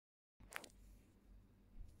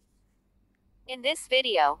In this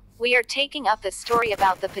video, we are taking up the story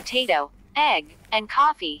about the potato, egg, and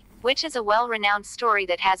coffee, which is a well-renowned story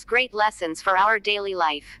that has great lessons for our daily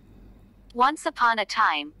life. Once upon a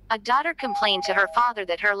time, a daughter complained to her father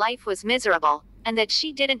that her life was miserable, and that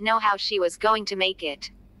she didn't know how she was going to make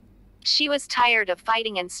it. She was tired of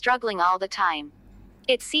fighting and struggling all the time.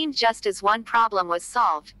 It seemed just as one problem was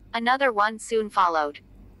solved, another one soon followed.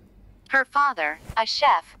 Her father, a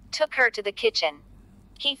chef, took her to the kitchen.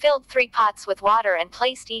 He filled 3 pots with water and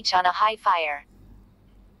placed each on a high fire.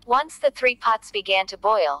 Once the 3 pots began to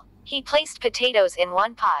boil, he placed potatoes in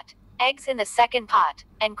 1 pot, eggs in the 2nd pot,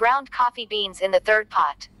 and ground coffee beans in the 3rd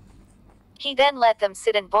pot. He then let them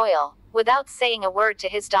sit and boil, without saying a word to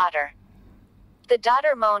his daughter. The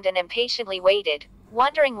daughter moaned and impatiently waited,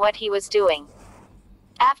 wondering what he was doing.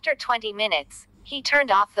 After 20 minutes, he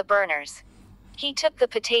turned off the burners. He took the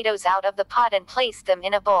potatoes out of the pot and placed them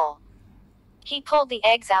in a bowl. He pulled the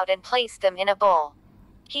eggs out and placed them in a bowl.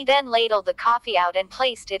 He then ladled the coffee out and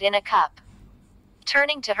placed it in a cup.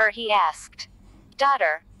 Turning to her, he asked,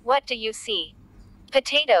 "Daughter, what do you see?"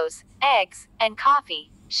 "Potatoes, eggs, and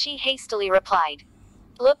coffee," she hastily replied.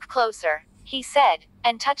 "Look closer," he said,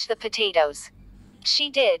 and touched the potatoes.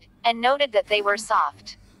 She did, and noted that they were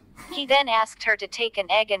soft. He then asked her to take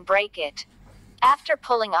an egg and break it. After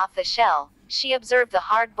pulling off the shell, she observed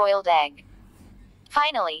the hard-boiled egg.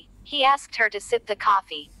 Finally, he asked her to sip the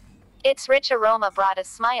coffee. Its rich aroma brought a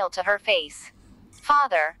smile to her face.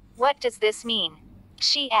 "Father, what does this mean?"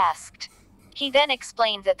 she asked. He then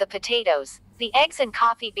explained that the potatoes, the eggs and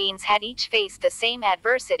coffee beans had each faced the same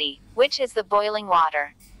adversity, which is the boiling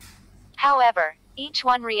water. However, each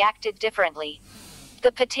one reacted differently.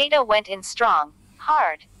 The potato went in strong,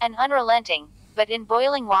 hard, and unrelenting, but in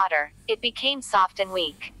boiling water, it became soft and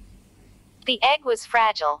weak. The egg was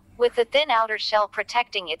fragile, with the thin outer shell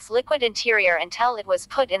protecting its liquid interior until it was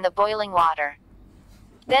put in the boiling water.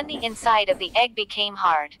 Then the inside of the egg became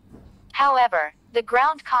hard. However, the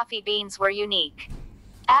ground coffee beans were unique.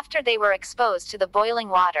 After they were exposed to the boiling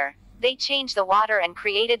water, they changed the water and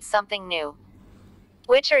created something new.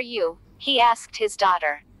 "Which are you?" he asked his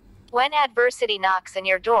daughter. "When adversity knocks on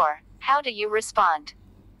your door, how do you respond?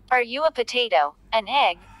 Are you a potato, an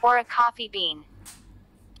egg, or a coffee bean?"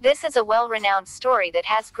 This is a well-renowned story that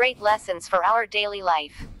has great lessons for our daily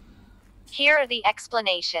life. Here are the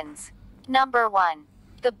explanations. Number 1.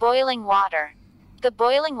 The boiling water. The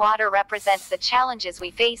boiling water represents the challenges we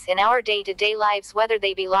face in our day-to-day lives, whether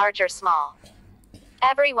they be large or small.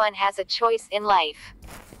 Everyone has a choice in life.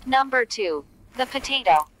 Number 2. The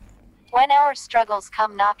potato. When our struggles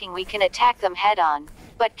come knocking, we can attack them head-on,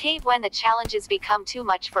 but cave when the challenges become too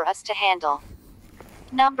much for us to handle.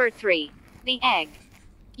 Number 3. The egg.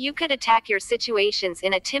 You could attack your situations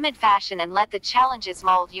in a timid fashion and let the challenges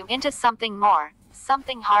mold you into something more,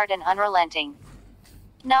 something hard and unrelenting.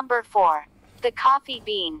 Number 4. The coffee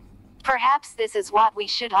bean. Perhaps this is what we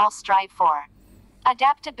should all strive for.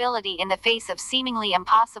 Adaptability in the face of seemingly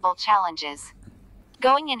impossible challenges.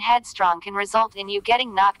 Going in headstrong can result in you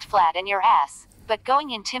getting knocked flat in your ass, but going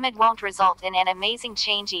in timid won't result in an amazing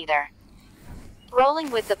change either. Rolling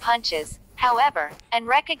with the punches, however, and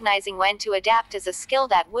recognizing when to adapt is a skill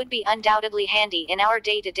that would be undoubtedly handy in our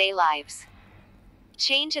day-to-day lives.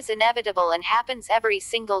 Change is inevitable and happens every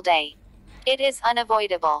single day. It is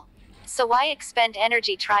unavoidable. So why expend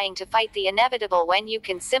energy trying to fight the inevitable when you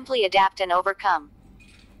can simply adapt and overcome?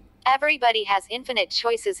 Everybody has infinite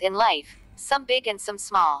choices in life, some big and some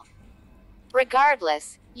small.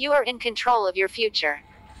 Regardless, you are in control of your future.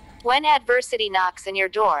 When adversity knocks on your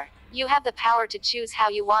door, you have the power to choose how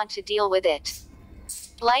you want to deal with it.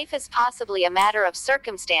 Life is possibly a matter of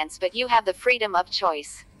circumstance, but you have the freedom of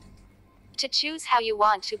choice. To choose how you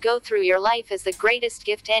want to go through your life is the greatest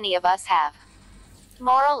gift any of us have.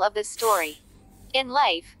 Moral of the story. In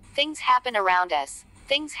life, things happen around us,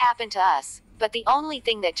 things happen to us, but the only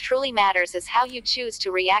thing that truly matters is how you choose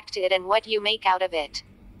to react to it and what you make out of it.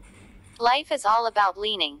 Life is all about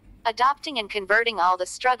leaning, adopting and converting all the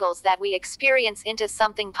struggles that we experience into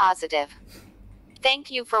something positive.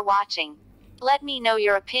 Thank you for watching. Let me know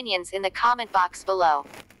your opinions in the comment box below.